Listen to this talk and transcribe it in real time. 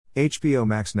HBO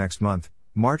Max next month,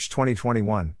 March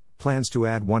 2021, plans to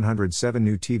add 107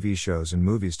 new TV shows and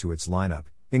movies to its lineup,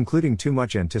 including two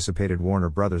much-anticipated Warner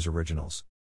Bros. Originals.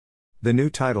 The new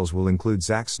titles will include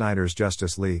Zack Snyder's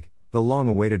Justice League, the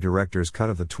long-awaited director's cut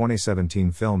of the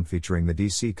 2017 film featuring the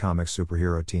DC Comics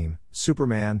superhero team,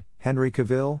 Superman, Henry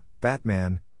Cavill,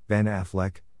 Batman, Ben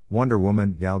Affleck, Wonder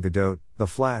Woman, Gal Gadot, The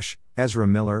Flash, Ezra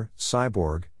Miller,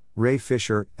 Cyborg, Ray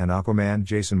Fisher, and Aquaman,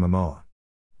 Jason Momoa.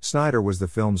 Snyder was the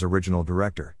film's original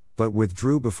director, but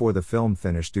withdrew before the film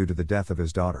finished due to the death of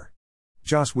his daughter.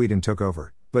 Joss Whedon took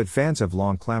over, but fans have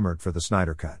long clamored for the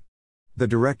Snyder Cut. The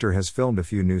director has filmed a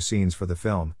few new scenes for the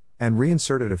film, and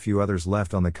reinserted a few others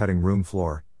left on the cutting room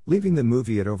floor, leaving the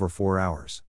movie at over 4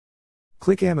 hours.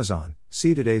 Click Amazon,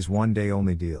 see today's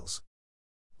one-day-only deals.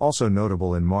 Also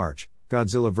notable in March,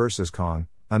 Godzilla vs. Kong,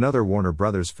 another Warner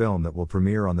Bros. Film that will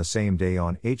premiere on the same day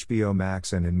on HBO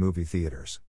Max and in movie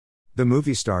theaters. The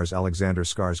movie stars Alexander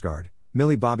Skarsgård,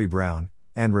 Millie Bobby Brown,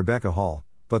 and Rebecca Hall,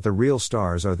 but the real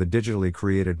stars are the digitally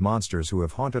created monsters who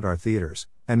have haunted our theaters,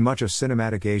 and much of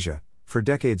cinematic Asia, for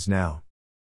decades now.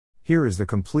 Here is the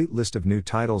complete list of new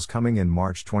titles coming in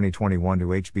March 2021 to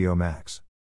HBO Max.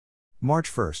 March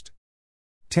 1st.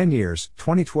 10 Years,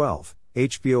 2012,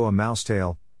 HBO A Mouse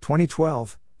Tale,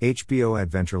 2012, HBO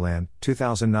Adventureland,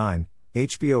 2009,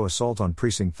 HBO Assault on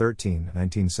Precinct 13,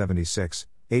 1976,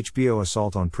 HBO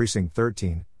Assault on Precinct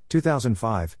 13,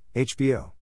 2005,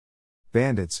 HBO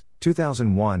Bandits,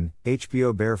 2001,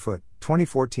 HBO Barefoot,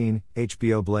 2014,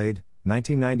 HBO Blade,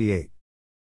 1998.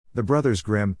 The Brothers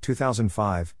Grimm,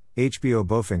 2005, HBO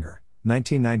Bowfinger,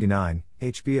 1999,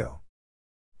 HBO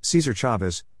Cesar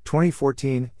Chavez,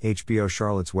 2014, HBO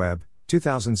Charlotte's Web,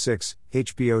 2006,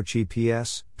 HBO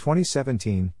GPS,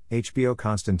 2017, HBO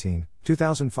Constantine,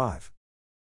 2005.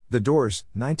 The Doors,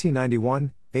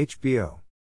 1991, HBO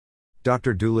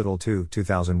Dr. Dolittle 2,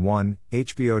 2001,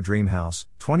 HBO Dreamhouse,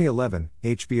 2011,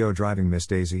 HBO Driving Miss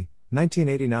Daisy,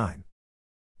 1989.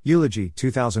 Eulogy,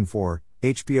 2004,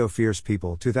 HBO Fierce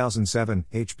People, 2007,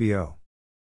 HBO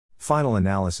Final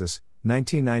Analysis,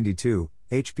 1992,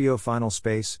 HBO Final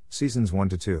Space, Seasons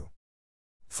 1-2.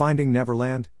 Finding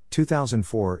Neverland,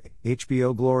 2004,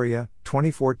 HBO Gloria,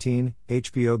 2014,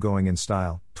 HBO Going in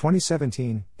Style,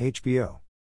 2017, HBO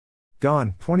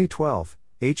Gone, 2012,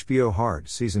 HBO Hard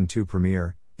Season 2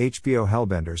 premiere, HBO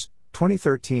Hellbenders,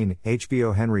 2013,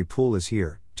 HBO Henry Poole is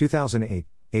Here, 2008,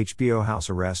 HBO House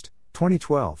Arrest,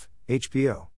 2012,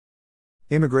 HBO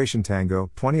Immigration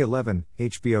Tango, 2011,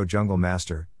 HBO Jungle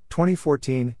Master,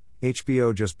 2014,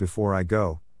 HBO Just Before I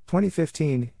Go,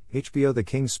 2015, HBO The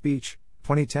King's Speech,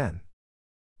 2010.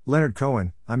 Leonard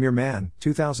Cohen, I'm Your Man,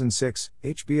 2006,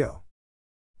 HBO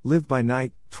Live by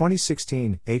Night,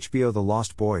 2016, HBO The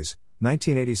Lost Boys,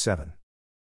 1987.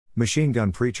 Machine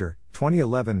Gun Preacher,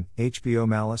 2011, HBO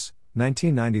Malice,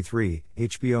 1993,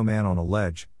 HBO Man on a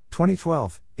Ledge,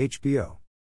 2012, HBO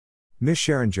Miss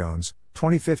Sharon Jones,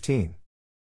 2015.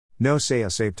 No Se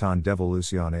Aceptan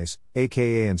Devoluciones,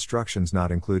 aka Instructions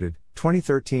Not Included,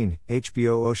 2013,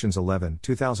 HBO Ocean's 11,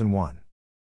 2001.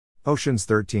 Ocean's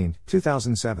 13,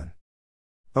 2007.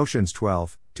 Ocean's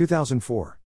 12,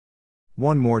 2004.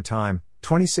 One More Time,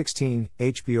 2016,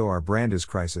 HBO Our Brand is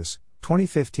Crisis,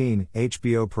 2015,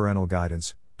 HBO Parental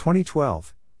Guidance,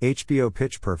 2012, HBO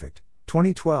Pitch Perfect,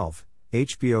 2012,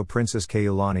 HBO Princess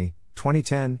Keulani,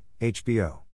 2010,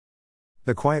 HBO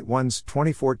The Quiet Ones,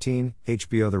 2014,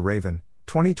 HBO The Raven,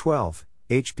 2012,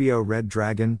 HBO Red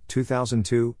Dragon,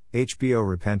 2002, HBO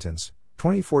Repentance,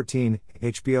 2014,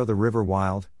 HBO The River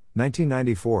Wild,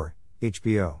 1994,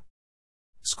 HBO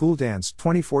School Dance,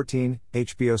 2014,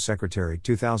 HBO Secretary,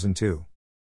 2002.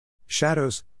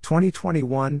 Shadows,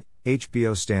 2021,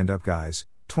 HBO Stand Up Guys,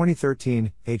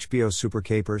 2013, HBO Super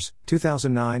Capers,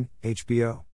 2009,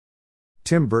 HBO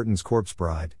Tim Burton's Corpse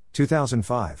Bride,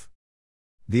 2005.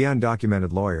 The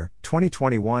Undocumented Lawyer,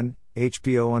 2021,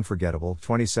 HBO Unforgettable,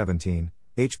 2017,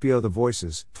 HBO The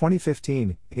Voices,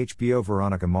 2015, HBO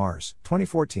Veronica Mars,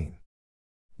 2014.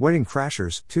 Wedding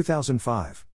Crashers,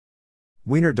 2005.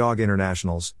 Wiener Dog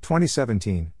Internationals,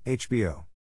 2017, HBO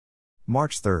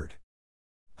March 3rd.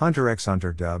 Hunter x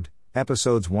Hunter dubbed,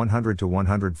 episodes 100 to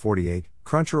 148,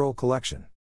 Crunchyroll Collection.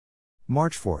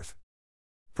 March 4th.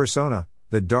 Persona,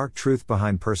 The Dark Truth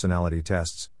Behind Personality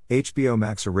Tests, HBO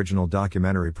Max original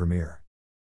documentary premiere.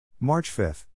 March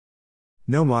 5th.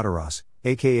 No Mataras,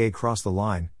 aka Cross the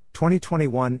Line,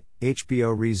 2021,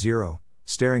 HBO ReZero,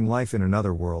 Staring Life in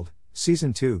Another World,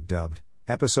 Season 2 dubbed,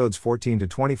 episodes 14 to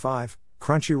 25,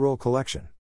 Crunchyroll Collection.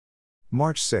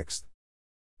 March 6th.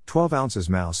 12 Ounces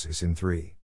Mouse is in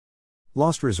 3.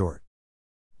 Lost Resort.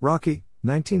 Rocky,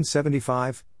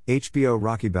 1975, HBO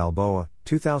Rocky Balboa,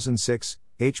 2006,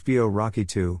 HBO Rocky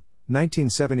II,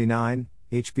 1979,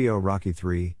 HBO Rocky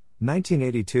III,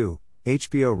 1982,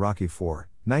 HBO Rocky IV,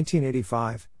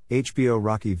 1985, HBO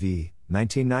Rocky V,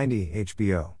 1990,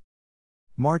 HBO.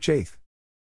 March 8.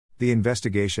 The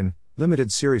Investigation,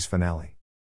 Limited Series Finale.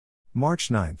 March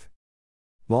 9.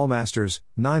 Lawmasters,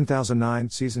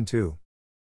 9009, Season 2.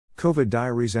 COVID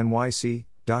Diaries NYC,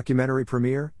 Documentary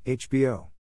Premiere, HBO.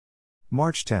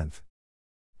 March 10.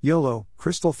 YOLO,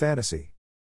 Crystal Fantasy.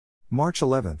 March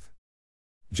 11.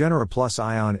 Genera Plus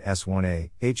Ion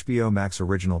S1A, HBO Max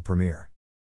Original Premiere.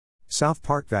 South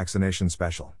Park Vaccination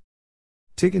Special.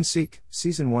 Tig and Seek,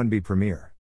 Season 1B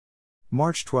Premiere.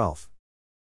 March 12.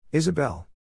 Isabel.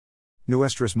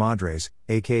 Nuestras Madres,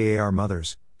 aka Our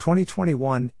Mothers,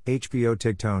 2021, HBO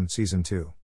Tigtone Season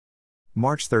 2.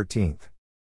 March 13.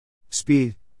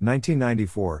 Speed,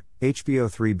 1994,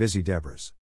 HBO 3 Busy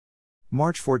Debras.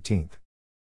 March 14.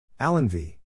 Alan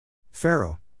v.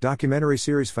 Pharaoh, Documentary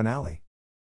Series Finale.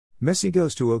 Messi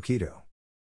Goes to Okido.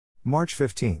 March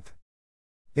 15.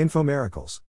 Info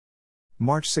Miracles.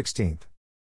 March 16.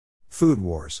 Food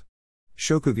Wars.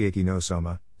 Shokugeki no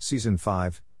Soma, Season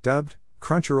 5, dubbed,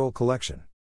 Crunchyroll Collection.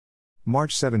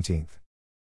 March 17.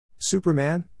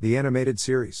 Superman, the Animated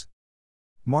Series.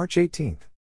 March 18.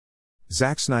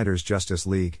 Zack Snyder's Justice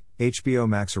League, HBO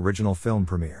Max Original Film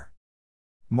Premiere.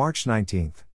 March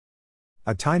 19.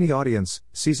 A Tiny Audience,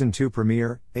 Season 2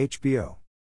 Premiere, HBO.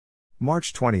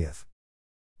 March 20th.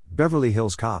 Beverly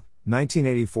Hills Cop,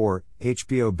 1984,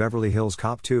 HBO Beverly Hills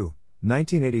Cop 2,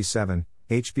 1987,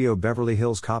 HBO Beverly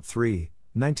Hills Cop 3,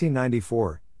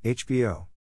 1994, HBO.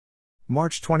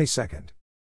 March 22nd.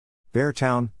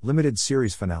 Beartown, Limited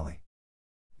Series Finale.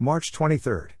 March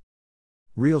 23rd.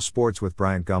 Real Sports with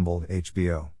Bryant Gumbel,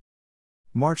 HBO.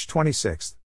 March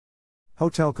 26th.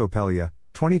 Hotel Coppelia,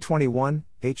 2021,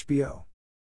 HBO.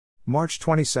 March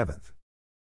 27th.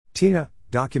 Tina,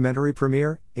 Documentary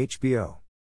Premiere, HBO.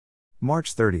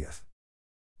 March 30th.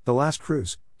 The Last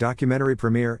Cruise, Documentary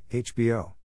Premiere,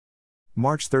 HBO.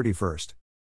 March 31st.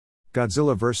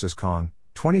 Godzilla vs. Kong,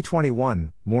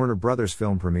 2021, Warner Bros.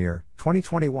 Film Premiere,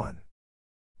 2021.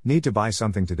 Need to buy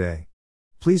something today?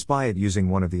 Please buy it using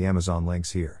one of the Amazon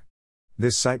links here.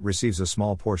 This site receives a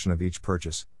small portion of each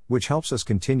purchase, which helps us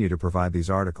continue to provide these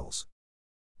articles.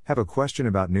 Have a question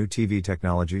about new TV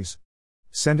technologies?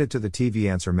 Send it to the TV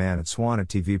Answer Man at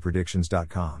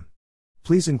swan@tvpredictions.com.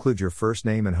 Please include your first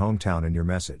name and hometown in your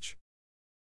message.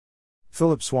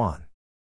 Philip Swan.